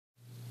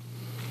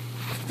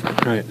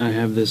Alright, I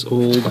have this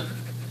old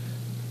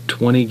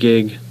 20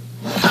 gig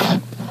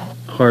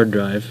hard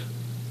drive.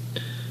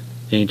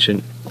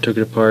 Ancient. Took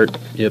it apart.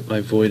 Yep, I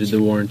voided the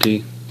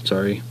warranty.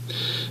 Sorry.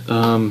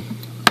 I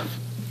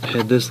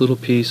had this little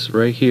piece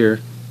right here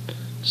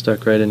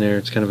stuck right in there.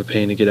 It's kind of a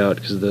pain to get out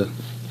because of the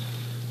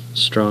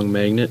strong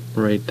magnet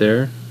right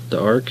there,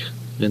 the arc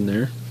in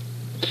there.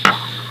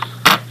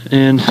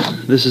 And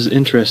this is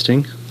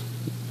interesting.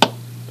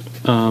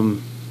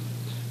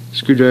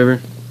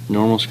 Screwdriver,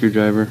 normal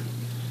screwdriver,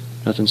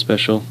 nothing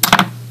special.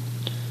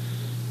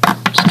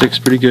 Sticks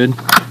pretty good.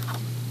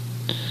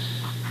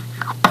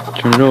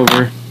 Turn it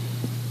over.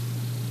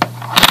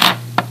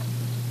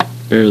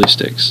 Barely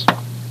sticks.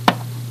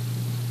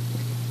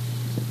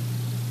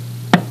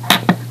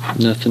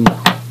 Nothing.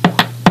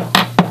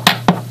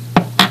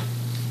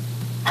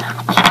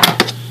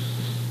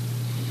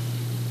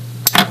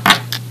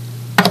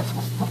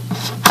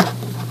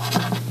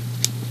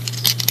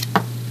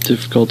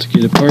 Difficult to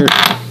get apart.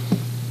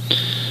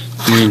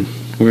 I mean,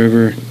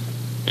 wherever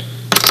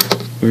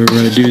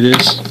I do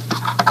this,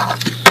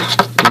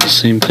 it's the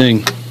same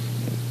thing.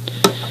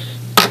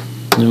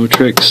 No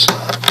tricks,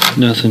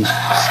 nothing.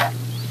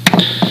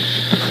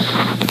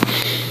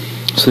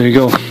 So there you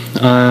go.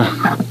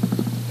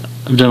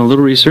 I've done a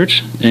little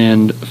research,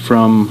 and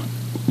from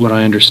what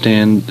I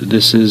understand,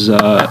 this is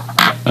a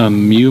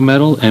mu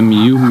metal,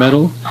 Mu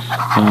metal.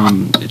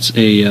 It's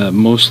a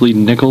mostly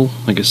nickel,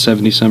 like a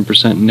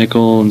 70-some%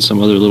 nickel and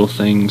some other little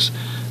things,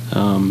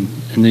 and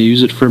they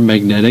use it for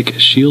magnetic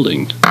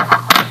shielding.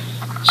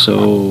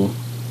 So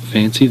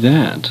fancy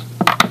that.